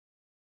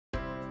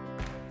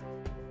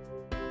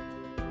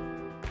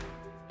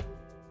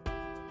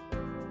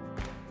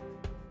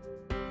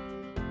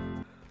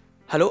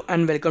Hello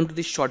and welcome to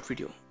this short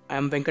video. I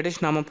am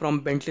Venkatesh Nama from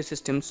Bentley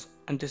Systems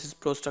and this is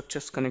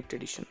ProStructures Connect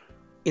Edition.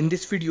 In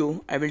this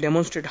video, I will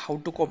demonstrate how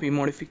to copy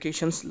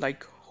modifications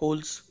like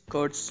holes,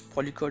 cuts,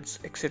 polycuts,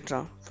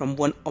 etc. from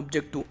one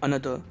object to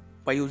another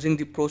by using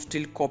the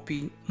ProSteel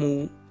copy,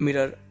 move,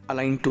 mirror,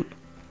 align tool.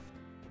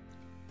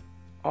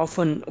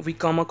 Often we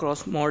come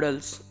across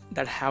models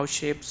that have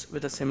shapes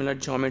with a similar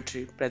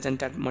geometry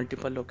present at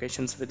multiple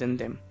locations within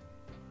them.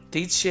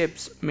 These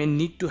shapes may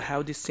need to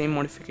have the same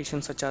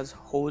modifications such as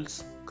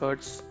holes,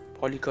 cuts,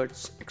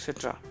 polycuts,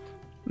 etc.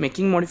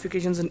 Making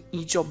modifications in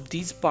each of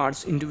these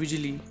parts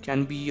individually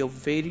can be a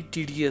very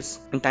tedious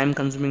and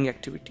time-consuming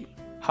activity.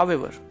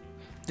 However,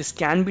 this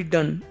can be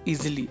done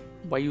easily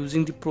by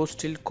using the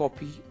ProSteel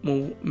copy,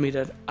 move,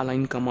 mirror,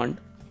 align command.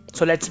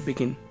 So let's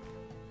begin.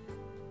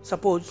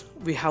 Suppose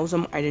we have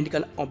some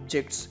identical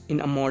objects in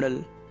a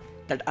model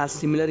that are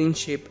similar in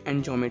shape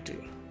and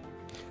geometry.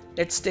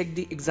 Let's take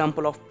the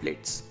example of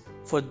plates.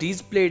 For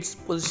these plates,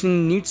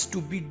 positioning needs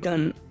to be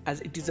done as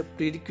it is a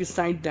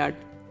prerequisite that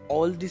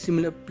all the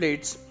similar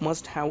plates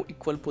must have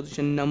equal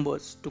position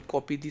numbers to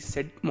copy the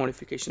said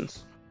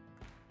modifications.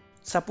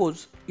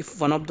 Suppose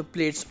if one of the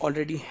plates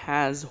already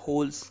has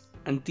holes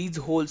and these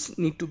holes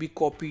need to be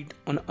copied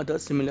on other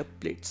similar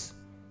plates.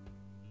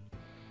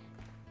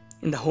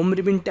 In the Home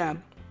Ribbon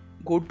tab,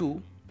 go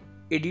to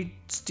Edit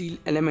Steel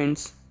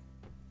Elements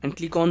and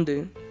click on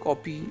the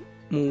Copy,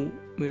 Move,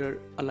 Mirror,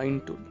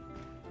 Align tool.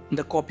 In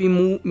the Copy,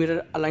 Move,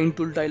 Mirror, Align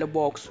tool dialog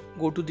box,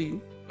 go to the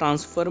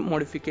Transfer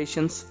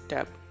Modifications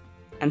tab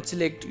and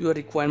select your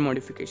required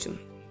modification.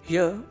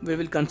 Here we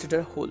will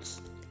consider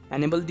holes.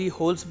 Enable the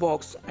holes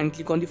box and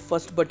click on the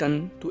first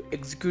button to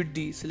execute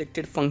the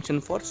selected function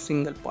for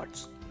single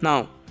parts.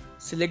 Now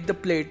select the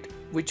plate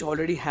which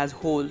already has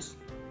holes,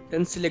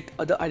 then select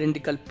other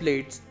identical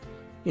plates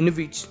in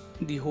which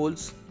the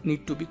holes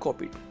need to be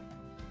copied.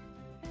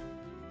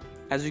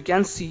 As you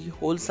can see,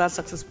 holes are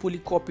successfully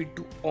copied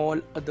to all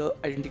other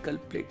identical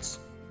plates.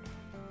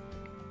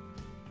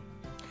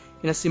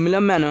 In a similar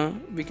manner,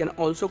 we can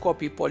also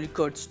copy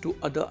polycuts to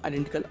other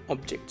identical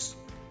objects.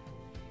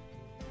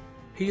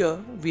 Here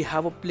we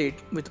have a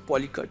plate with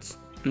polycuts,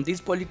 and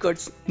these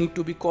polycuts need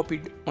to be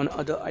copied on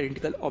other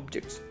identical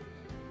objects.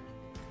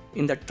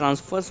 In the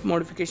Transfers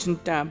Modification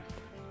tab,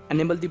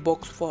 enable the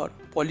box for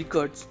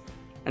polycuts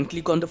and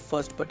click on the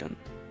first button.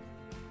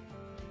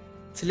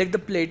 Select the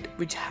plate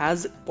which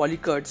has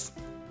polycuts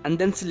and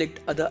then select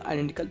other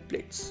identical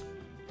plates.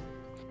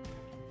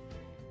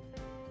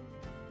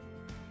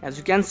 As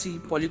you can see,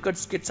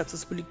 polycuts get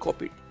successfully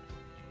copied.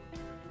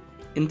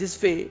 In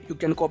this way, you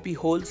can copy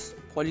holes,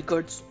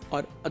 polycuts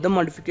or other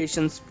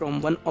modifications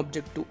from one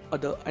object to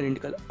other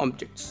identical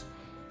objects.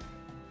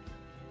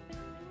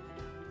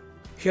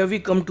 Here we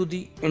come to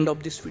the end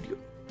of this video.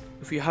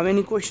 If you have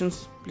any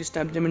questions, please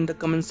type them in the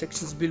comment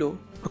sections below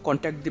or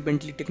contact the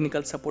Bentley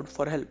technical support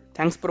for help.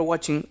 Thanks for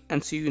watching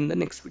and see you in the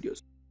next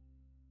videos.